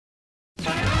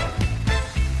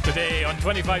Today on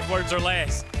 25 Words or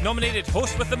Less, nominated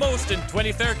Host with the Most in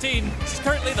 2013, she's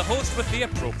currently the host with the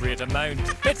appropriate amount.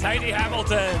 It's Heidi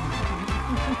Hamilton.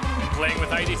 Playing with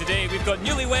Heidi today, we've got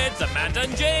newlyweds Amanda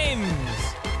and James.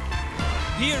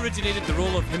 He originated the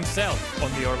role of himself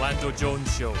on the Orlando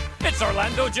Jones Show. It's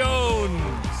Orlando Jones.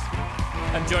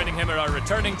 And joining him are our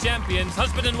returning champions,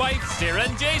 husband and wife, Sarah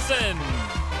and Jason.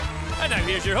 And now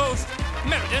here's your host,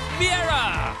 Meredith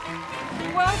Vieira.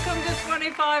 Welcome to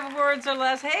 25 Words or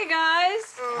Less. Hey,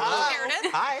 guys. Hi,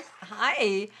 Meredith. Hi.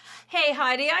 Hi. Hey,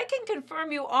 Heidi, I can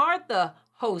confirm you are the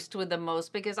host with the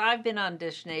most because I've been on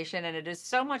Dish Nation and it is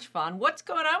so much fun. What's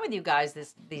going on with you guys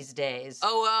these days?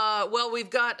 Oh, well, we've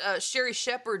got Sherry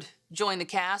Shepherd join the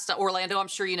cast. Orlando, I'm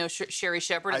sure you know Sherry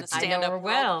Shepherd in the stand-up I know her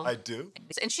well. world. I do.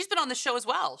 And she's been on the show as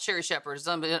well. Sherry Shepherd has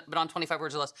been on 25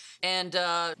 Words or Less. And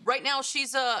right now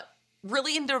she's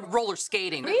really into roller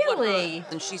skating. Really?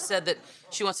 And she said that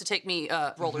she wants to take me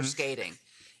roller skating.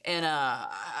 And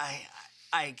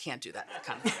I can't do that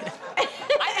kind of thing.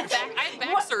 I had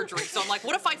back surgery, so I'm like,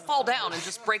 what if I fall down and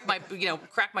just break my,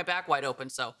 crack my back wide open?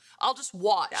 So I'll just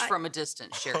watch from a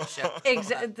distance, Sherry Shepherd.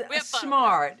 Exactly.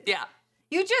 Smart. Yeah.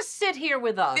 You just sit here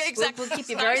with us. Exactly. We'll keep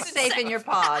you very safe in your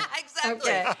pod.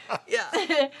 Exactly. Okay.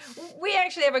 Yeah. We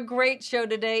actually have a great show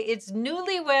today. It's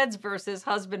newlyweds versus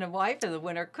husband and wife, and the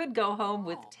winner could go home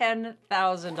with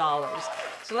 $10,000.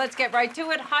 So let's get right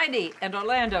to it. Heidi and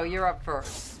Orlando, you're up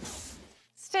first.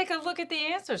 Let's take a look at the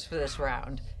answers for this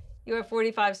round. You have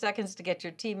 45 seconds to get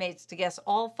your teammates to guess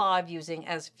all 5 using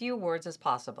as few words as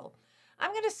possible.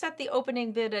 I'm going to set the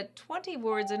opening bid at 20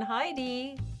 words, and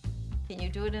Heidi, can you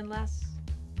do it in less?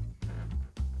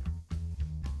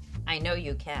 I know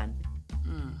you can.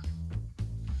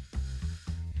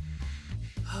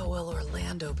 Oh, will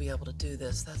Orlando be able to do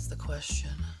this? That's the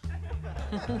question.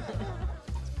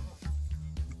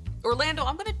 Orlando,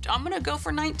 I'm gonna go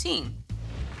for 19.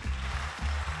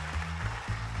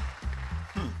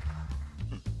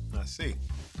 I see.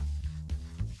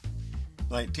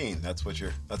 19. That's what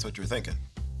you're thinking.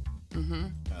 Mm-hmm.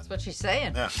 That's what she's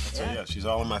saying. Yeah. Yeah. She's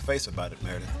all in my face about it,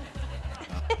 Meredith.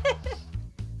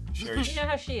 Sherry, you know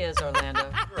how she is, Orlando.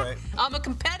 You're right. I'm a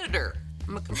competitor.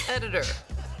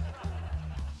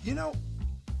 You know,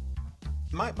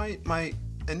 my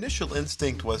initial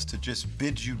instinct was to just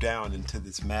bid you down into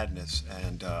this madness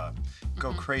and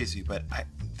go crazy, but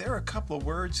there are a couple of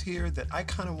words here that I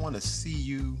kind of want to see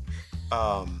you.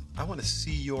 I want to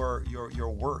see your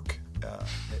work.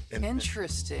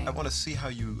 Interesting. I want to see how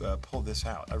you pull this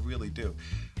out. I really do.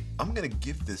 I'm going to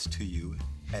give this to you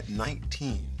at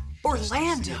 19.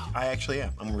 Orlando. I actually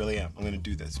am. I really am. I'm going to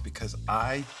do this because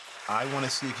I want to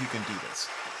see if you can do this.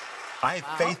 I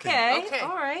have faith in you. Okay.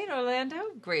 All right, Orlando.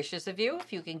 Gracious of you.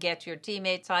 If you can get your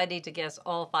teammates, Heidi, to guess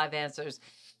all 5 answers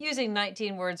using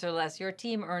 19 words or less, your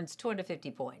team earns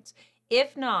 250 points.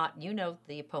 If not, you know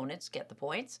the opponents get the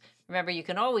points. Remember, you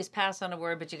can always pass on a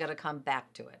word, but you got to come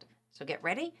back to it. So get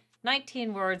ready.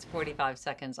 19 words, 45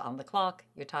 seconds on the clock.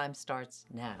 Your time starts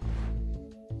now.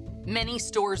 Many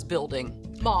stores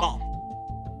building. Mall.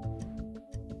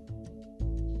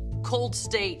 Cold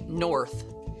state north.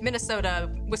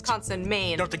 Minnesota, Wisconsin,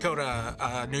 Maine. North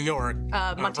Dakota, New York,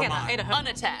 Montana, Vermont. Idaho.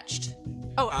 Unattached.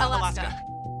 Oh, Alaska.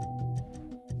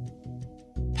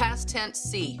 Past tense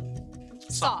C.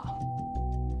 Saw.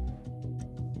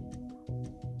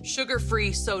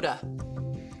 Sugar-free soda.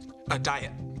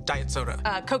 Diet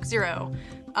soda, Coke Zero.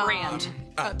 Brand.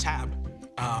 Tab,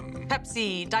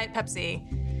 Pepsi, Diet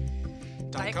Pepsi.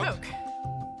 Diet Coke.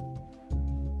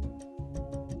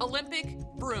 Olympic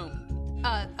broom.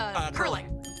 Curling.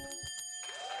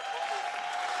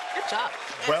 Good job.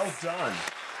 Well done.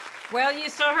 Well, you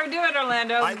saw her do it,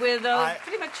 Orlando, with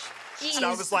pretty much ease. So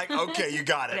I was like, okay, you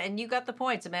got it. And you got the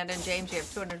points. Amanda and James, you have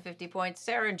 250 points.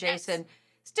 Sarah and Jason,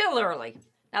 still early.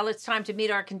 Now it's time to meet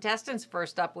our contestants.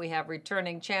 First up, we have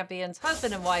returning champions,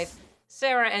 husband and wife,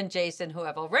 Sarah and Jason, who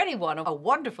have already won a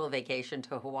wonderful vacation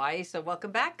to Hawaii. So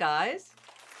welcome back, guys.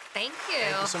 Thank you.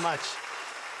 Thank you so much.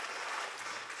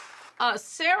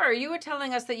 Sarah, you were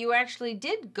telling us that you actually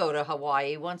did go to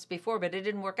Hawaii once before, but it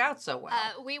didn't work out so well.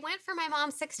 We went for my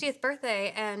mom's 60th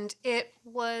birthday, and it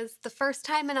was the first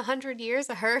time in 100 years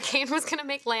a hurricane was going to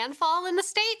make landfall in the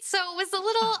States, so it was a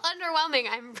little underwhelming.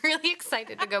 I'm really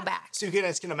excited to go back. So you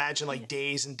guys can imagine like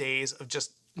days and days of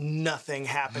just nothing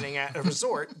happening at a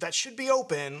resort that should be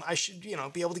open. I should, be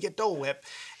able to get Dole Whip.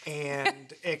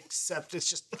 And except it's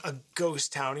just a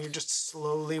ghost town. You're just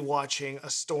slowly watching a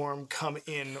storm come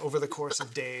in over the course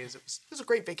of days. It was a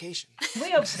great vacation.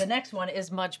 We hope the next one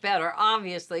is much better,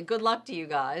 obviously. Good luck to you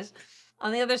guys.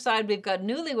 On the other side, we've got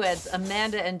newlyweds,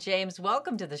 Amanda and James.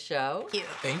 Welcome to the show. Thank you.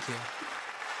 Thank you.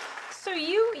 So So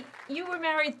you were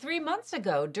married 3 months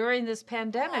ago during this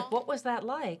pandemic. What was that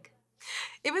like?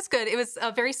 It was good. It was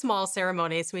a very small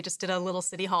ceremony, so we just did a little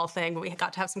city hall thing, but we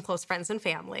got to have some close friends and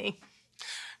family.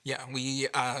 Yeah, we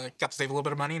got to save a little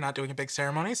bit of money not doing a big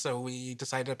ceremony, so we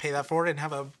decided to pay that forward and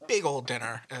have a big old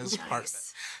dinner as part of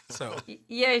it. So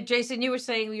Yeah, Jason, you were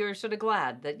saying you were sort of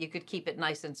glad that you could keep it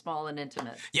nice and small and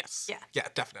intimate. yes, Yeah. yeah,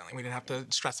 definitely. We didn't have to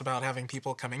stress about having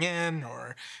people coming in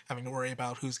or having to worry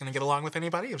about who's going to get along with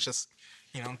anybody. It was just,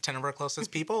 10 of our closest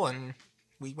people, and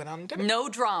we went out and did it. No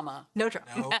drama. No drama.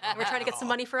 No We're trying to get some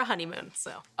money for a honeymoon,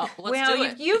 so. Oh, let's do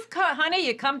it. Honey,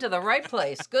 you come to the right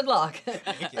place. Good luck.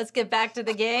 Let's get back to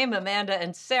the game. Amanda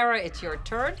and Sarah, it's your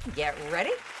turn. Get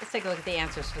ready. Let's take a look at the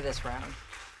answers for this round.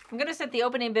 I'm going to set the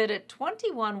opening bid at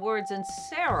 21 words, and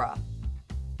Sarah,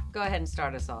 go ahead and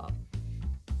start us off.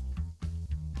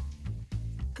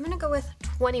 I'm gonna go with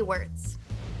 20 words.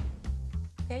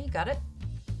 Okay, you got it.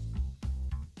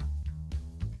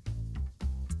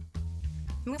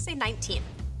 I'm gonna say 19.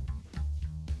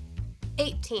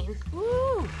 18.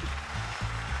 Woo!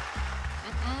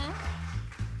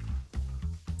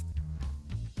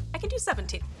 I can do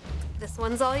 17. This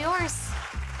one's all yours.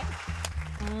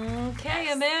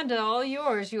 Okay, Amanda, all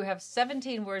yours. You have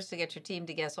 17 words to get your team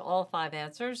to guess all 5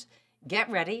 answers. Get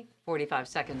ready. 45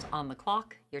 seconds on the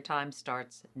clock. Your time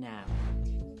starts now.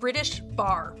 British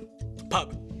bar.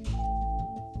 Pub,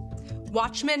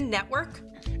 Watchmen Network.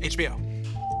 HBO,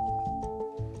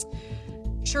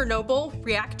 Chernobyl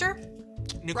reactor.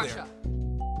 nuclear, Russia.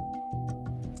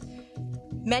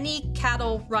 Many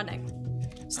cattle running.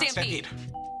 Stampede.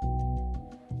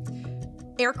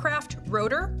 Aircraft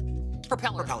rotor.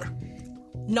 Propeller. propeller,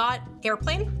 Not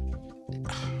airplane.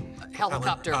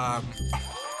 Helicopter.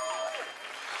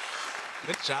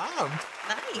 Good job.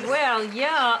 Nice. Well,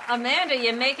 yeah, Amanda,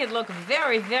 you make it look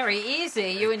very, very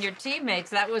easy. You and your teammates,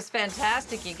 that was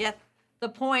fantastic. You get the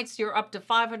points. You're up to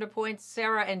 500 points.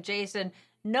 Sarah and Jason,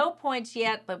 no points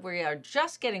yet, but we are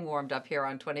just getting warmed up here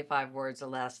on 25 words or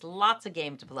less. Lots of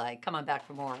game to play. Come on back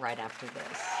for more right after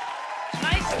this.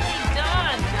 Nicely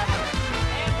done.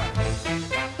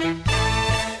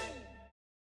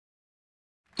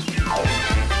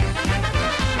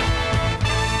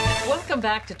 Welcome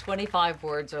back to 25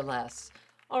 words or less.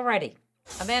 Alrighty,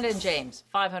 Amanda and James,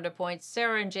 500 points.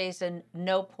 Sarah and Jason,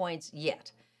 no points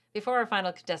yet. Before our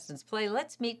final contestants play,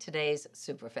 let's meet today's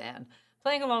superfan.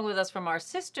 Playing along with us from our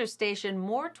sister station,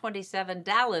 More 27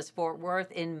 Dallas Fort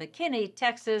Worth in McKinney,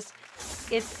 Texas,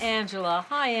 it's Angela.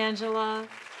 Hi, Angela.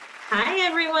 Hi,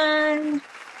 everyone.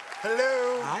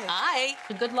 Hello. Hi.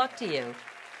 Good luck to you.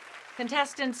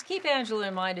 Contestants, keep Angela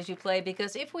in mind as you play,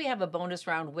 because if we have a bonus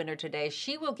round winner today,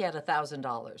 she will get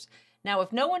 $1,000. Now,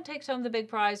 if no one takes home the big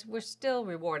prize, we're still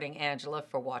rewarding Angela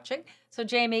for watching. So,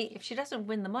 Jamie, if she doesn't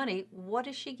win the money, what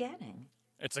is she getting?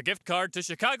 It's a gift card to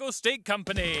Chicago Steak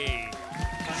Company.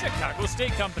 Chicago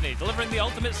Steak Company, delivering the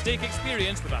ultimate steak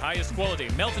experience with the highest quality,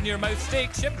 melt-in-your-mouth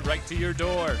steak shipped right to your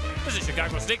door. Visit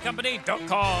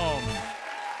ChicagoSteakCompany.com.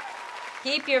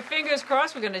 Keep your fingers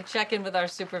crossed. We're going to check in with our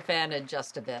superfan in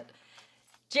just a bit.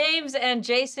 James and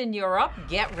Jason, you're up.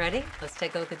 Get ready. Let's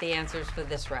take a look at the answers for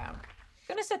this round.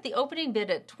 I'm going to set the opening bid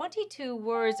at 22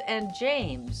 words, and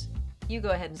James, you go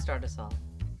ahead and start us off.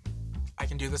 I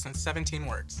can do this in 17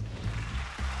 words.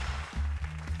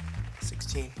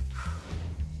 16.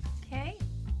 Okay.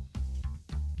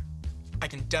 I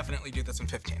can definitely do this in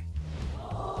 15.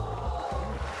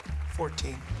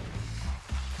 14.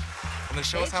 And then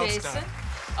show us how it's Jason. done.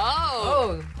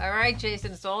 Oh. All right,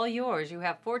 Jason, it's all yours. You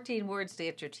have 14 words to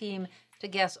get your team to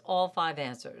guess all 5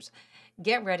 answers.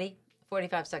 Get ready.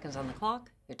 45 seconds on the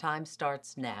clock. Your time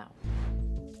starts now.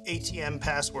 ATM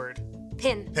password.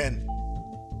 Pin. Pen.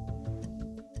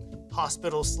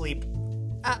 Hospital sleep.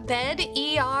 Bed.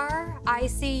 ER.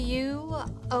 ICU.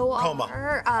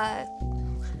 OR.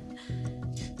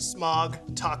 Smog.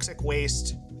 Toxic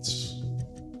waste.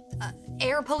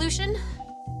 Air pollution.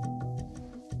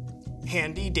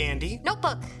 Handy dandy.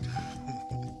 Notebook.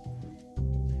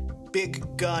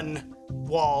 Big gun.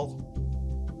 Wall.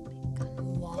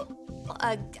 Wall.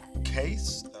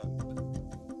 Case.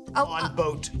 On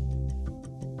boat.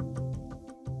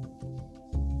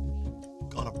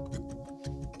 On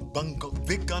a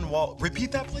big gun wall.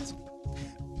 Repeat that, please.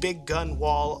 Big gun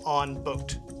wall on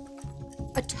boat.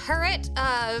 A turret.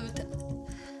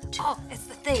 It's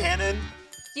the thing. Cannon.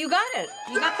 You got it.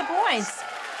 You got the points.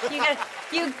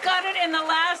 You got it in the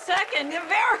last second. You're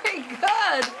very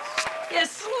good. You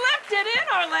slipped it in,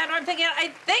 Orlando. I'm thinking, I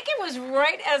think it was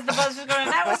right as the buzz was going.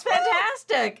 That was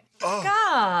fantastic. Oh.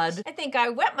 God, I think I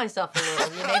wet myself a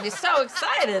little. You made me so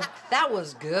excited. That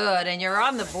was good. And you're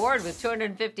on the board with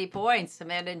 250 points.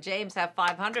 Amanda and James have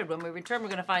 500. When we return, we're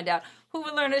going to find out who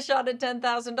will earn a shot at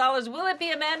 $10,000. Will it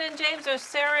be Amanda and James or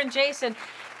Sarah and Jason?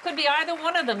 Could be either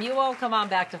one of them. You all come on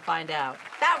back to find out.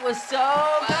 That was so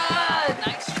good.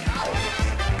 Nice job.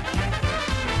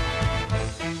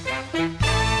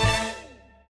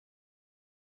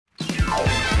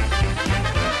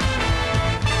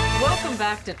 Welcome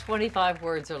back to 25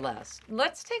 Words or Less.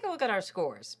 Let's take a look at our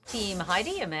scores. Team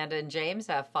Heidi, Amanda, and James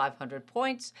have 500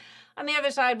 points. On the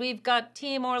other side, we've got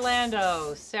Team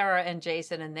Orlando, Sarah and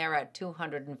Jason, and they're at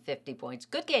 250 points.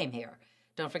 Good game here.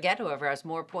 Don't forget, whoever has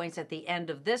more points at the end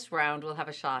of this round will have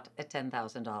a shot at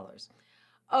 $10,000.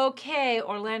 Okay,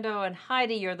 Orlando and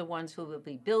Heidi, you're the ones who will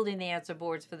be building the answer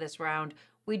boards for this round.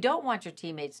 We don't want your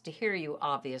teammates to hear you,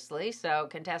 obviously, so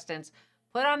contestants,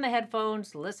 put on the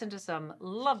headphones, listen to some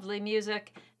lovely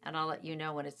music, and I'll let you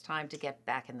know when it's time to get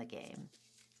back in the game.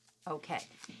 Okay,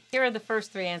 here are the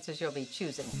first three answers you'll be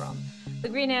choosing from. The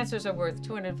green answers are worth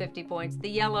 250 points, the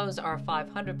yellows are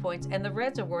 500 points, and the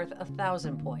reds are worth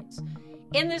 1,000 points.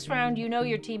 In this round, you know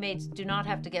your teammates do not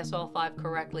have to guess all 5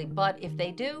 correctly, but if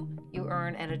they do, you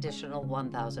earn an additional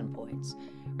 1,000 points.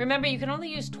 Remember, you can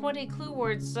only use 20 clue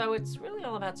words, so it's really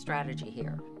all about strategy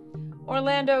here.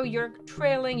 Orlando, you're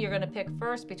trailing. You're going to pick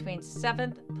first between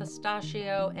 7th,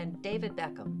 Pistachio, and David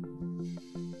Beckham.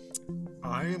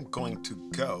 I am going to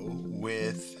go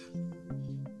with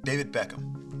David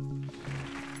Beckham.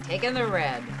 Taking the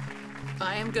red.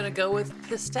 I am going to go with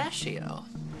Pistachio.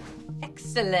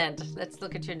 Excellent. Let's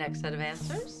look at your next set of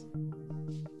answers.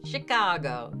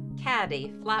 Chicago,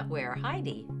 Caddy, Flatware,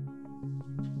 Heidi.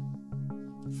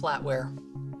 Flatware.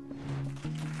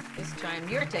 This time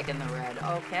you're taking the red.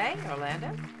 Okay,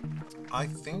 Orlando. I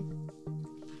think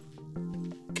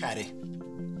Caddy.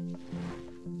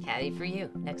 Caddy for you.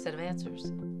 Next set of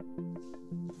answers.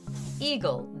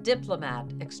 Eagle, Diplomat,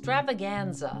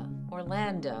 Extravaganza,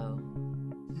 Orlando.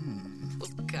 Oh,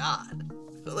 God.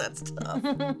 Oh, that's tough.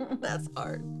 That's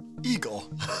hard.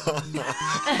 Eagle.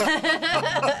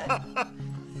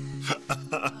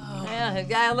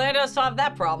 Yeah, Orlando solved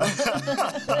that problem.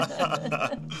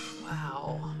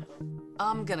 Wow.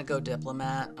 I'm gonna go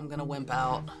Diplomat. I'm gonna wimp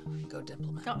out. Go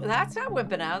Diplomat. No, that's not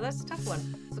whipping out. That's a tough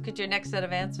one. Let's look at your next set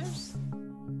of answers.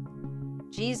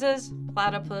 Jesus,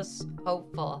 Platypus,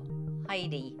 Hopeful,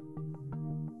 Heidi.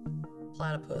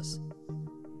 Platypus.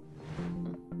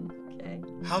 Okay.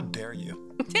 How dare you?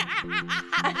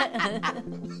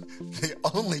 The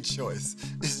only choice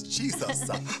is Jesus.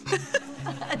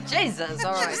 Jesus,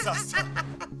 all right. Jesus.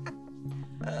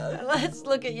 Let's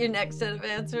look at your next set of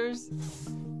answers.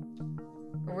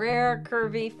 Rare,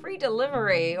 curvy, free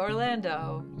delivery.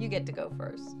 Orlando, you get to go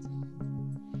first.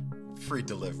 Free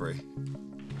delivery.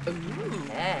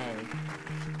 Okay.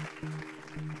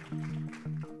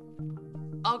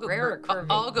 I'll go Rare or curvy?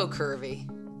 I'll go curvy.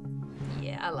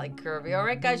 Yeah, I like curvy. All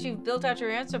right, guys, you've built out your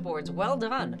answer boards. Well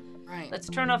done. Right. Let's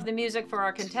turn off the music for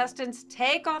our contestants.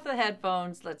 Take off the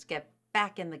headphones. Let's get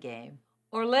back in the game.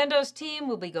 Orlando's team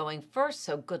will be going first,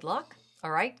 so good luck. All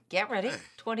right, get ready.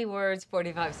 20 words,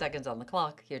 45 seconds on the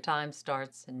clock. Your time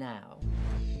starts now.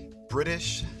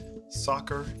 British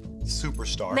soccer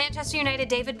superstar. Manchester United,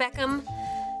 David Beckham.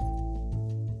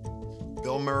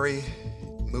 Bill Murray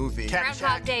movie.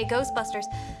 Groundhog Day, Ghostbusters.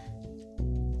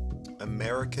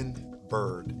 American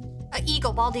bird.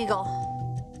 Eagle, bald eagle.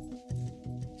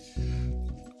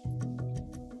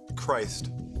 Christ.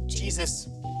 Jesus.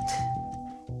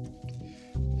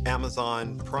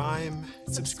 Amazon Prime.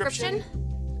 Subscription.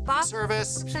 Box.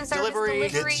 Service. Service, Delivery.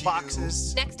 delivery. Get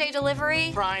Boxes. Next day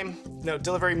delivery. Prime. No,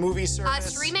 delivery movie service.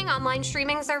 Streaming, online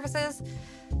streaming services.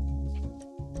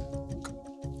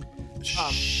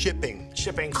 Shipping.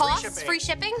 Shipping. Costs, Free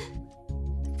shipping.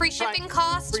 Free shipping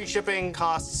costs. Free shipping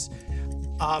costs.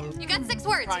 You got 6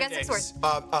 words. Prime You got 6 days. words.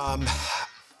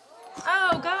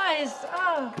 Oh, guys.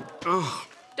 Oh.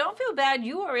 Don't feel bad.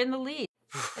 You are in the lead.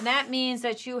 And that means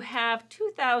that you have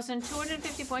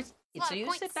 2,250 points. So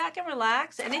you sit back and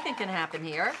relax. Anything can happen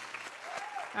here.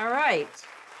 All right.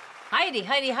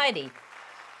 Heidi.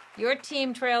 Your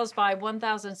team trails by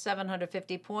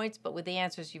 1,750 points, but with the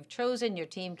answers you've chosen, your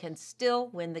team can still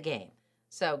win the game.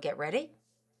 So get ready.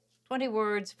 20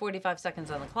 words, 45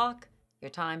 seconds on the clock. Your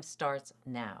time starts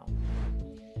now.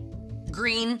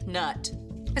 Green nut.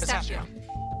 Pistachio.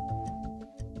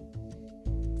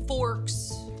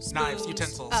 Forks. Spoons, Knives,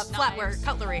 utensils. Flatware,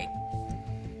 cutlery.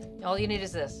 All you need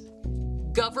is this.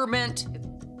 Government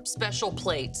special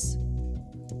plates.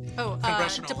 Oh,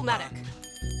 Congressional, diplomatic.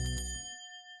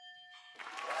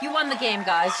 You won the game,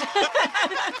 guys.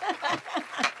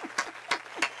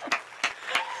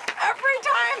 Every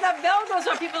time the bell goes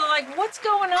off, people are like, what's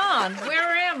going on?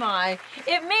 Where am I?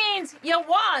 It means you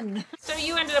won. So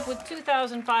you ended up with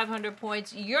 2,500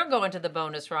 points. You're going to the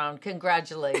bonus round.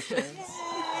 Congratulations.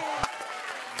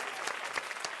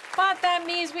 But that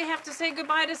means we have to say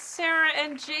goodbye to Sarah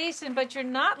and Jason, but you're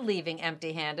not leaving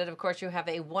empty-handed. Of course, you have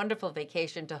a wonderful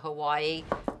vacation to Hawaii,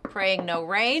 praying no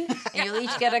rain, and you'll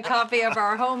each get a copy of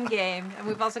our home game. And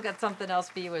we've also got something else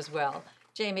for you as well.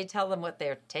 Jamie, tell them what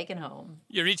they're taking home.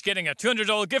 You're each getting a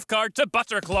 $200 gift card to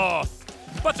Buttercloth.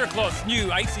 Buttercloth's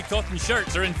new icy cotton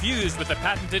shirts are infused with the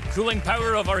patented cooling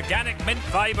power of organic mint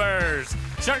fibers.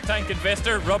 Shark Tank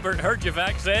investor Robert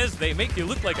Herjavec says they make you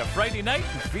look like a Friday night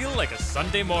and feel like a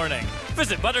Sunday morning.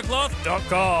 Visit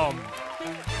buttercloth.com.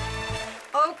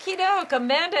 Okie doke,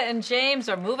 Amanda and James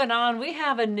are moving on. We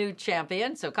have a new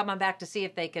champion, so come on back to see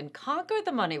if they can conquer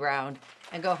the money round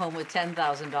and go home with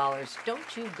 $10,000.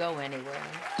 Don't you go anywhere.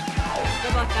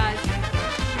 Good luck, guys.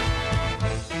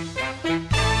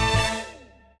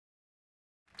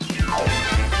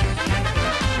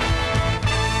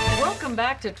 Welcome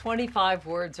back to 25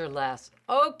 Words or Less.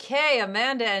 Okay,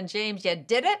 Amanda and James, you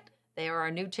did it. They are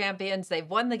our new champions. They've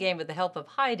won the game with the help of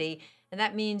Heidi, and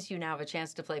that means you now have a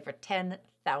chance to play for $10,000.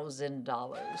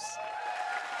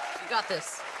 You got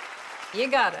this. You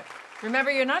got it.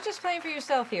 Remember, you're not just playing for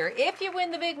yourself here. If you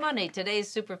win the big money,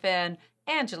 today's superfan,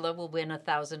 Angela, will win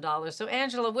 $1,000. So,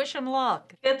 Angela, wish him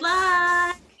luck. Good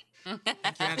luck.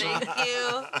 Thank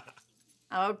you.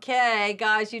 Okay,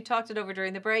 guys, you talked it over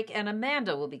during the break, and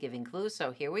Amanda will be giving clues.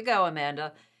 So here we go,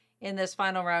 Amanda. In this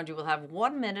final round, you will have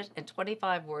 1 minute and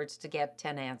 25 words to get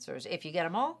 10 answers. If you get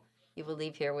them all, you will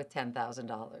leave here with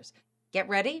 $10,000. Get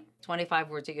ready. 25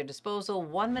 words at your disposal.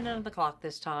 1 minute on the clock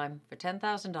this time. For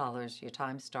 $10,000, your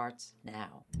time starts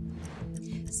now.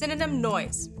 Synonym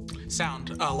noise.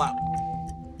 Sound. Loud.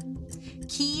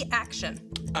 Key action.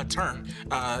 Turn.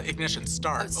 Ignition.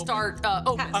 Start. Start.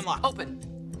 Open. Unlock. Open.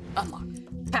 Unlock.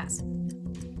 Pass.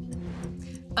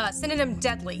 Synonym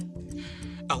deadly.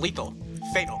 Lethal.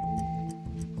 Fatal.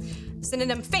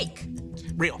 Synonym fake.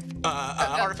 Real.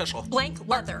 Artificial. Blank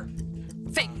leather.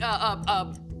 Fake.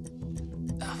 Blank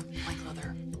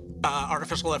leather.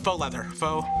 Artificial. Faux leather.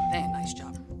 Faux. Hey, nice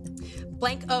job.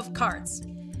 Blank of cards.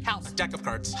 House. Deck of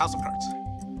cards. House of cards.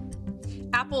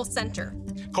 Apple center.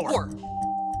 Core. Core.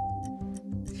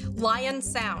 Lion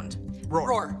sound. Roar.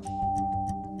 Roar.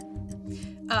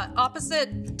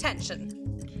 Opposite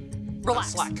tension.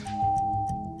 Relax. Slack.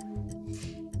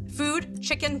 Food,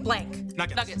 chicken, blank.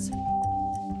 Nuggets. Nuggets.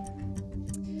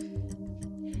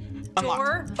 Unlock.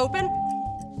 Door, open.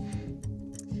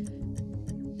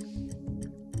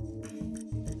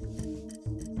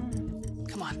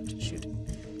 Come on, shoot.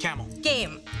 Camel.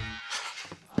 Game.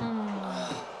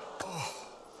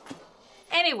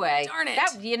 Anyway, Darn it.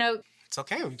 that, you know, It's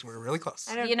okay. We're really close.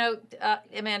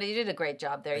 Amanda, you did a great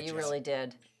job there. You really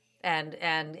did. And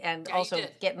also you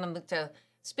did. getting them to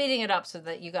speeding it up so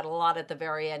that you got a lot at the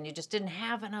very end. You just didn't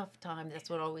have enough time. That's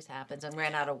what always happens, and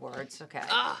ran out of words. Okay.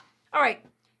 All right.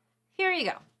 Here you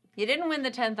go. You didn't win the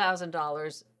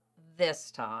 $10,000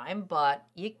 this time, but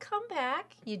you come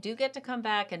back. You do get to come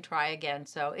back and try again,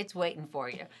 so it's waiting for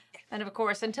you. And of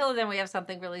course, until then, we have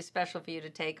something really special for you to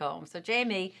take home. So,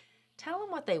 Jamie, tell them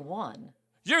what they won.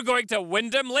 You're going to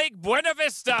Wyndham Lake Buena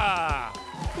Vista!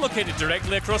 Located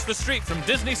directly across the street from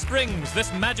Disney Springs,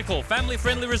 this magical,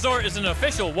 family-friendly resort is an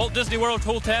official Walt Disney World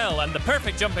hotel and the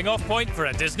perfect jumping-off point for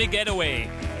a Disney getaway.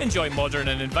 Enjoy modern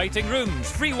and inviting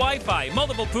rooms, free Wi-Fi,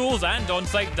 multiple pools, and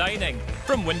on-site dining.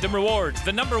 From Wyndham Rewards,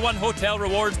 the #1 hotel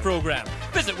rewards program.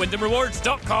 Visit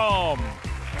wyndhamrewards.com.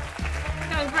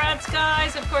 Congrats,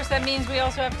 guys. Of course, that means we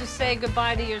also have to say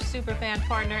goodbye to your superfan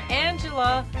partner,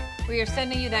 Angela. We are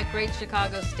sending you that great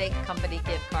Chicago Steak Company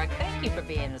gift card. Thank you for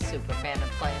being a superfan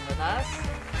and playing with us.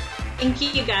 Thank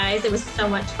you, guys. It was so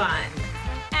much fun.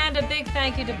 And a big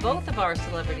thank you to both of our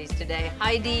celebrities today,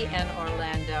 Heidi and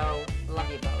Orlando. Love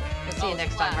you both. We'll see you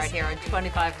next time right here on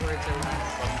 25 Words or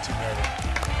Less. Love you too, Meredith.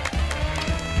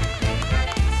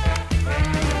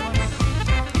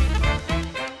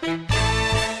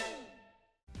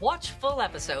 Watch full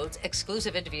episodes,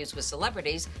 exclusive interviews with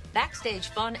celebrities, backstage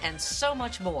fun, and so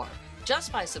much more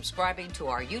just by subscribing to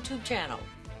our YouTube channel.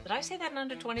 Did I say that in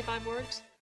under 25 words?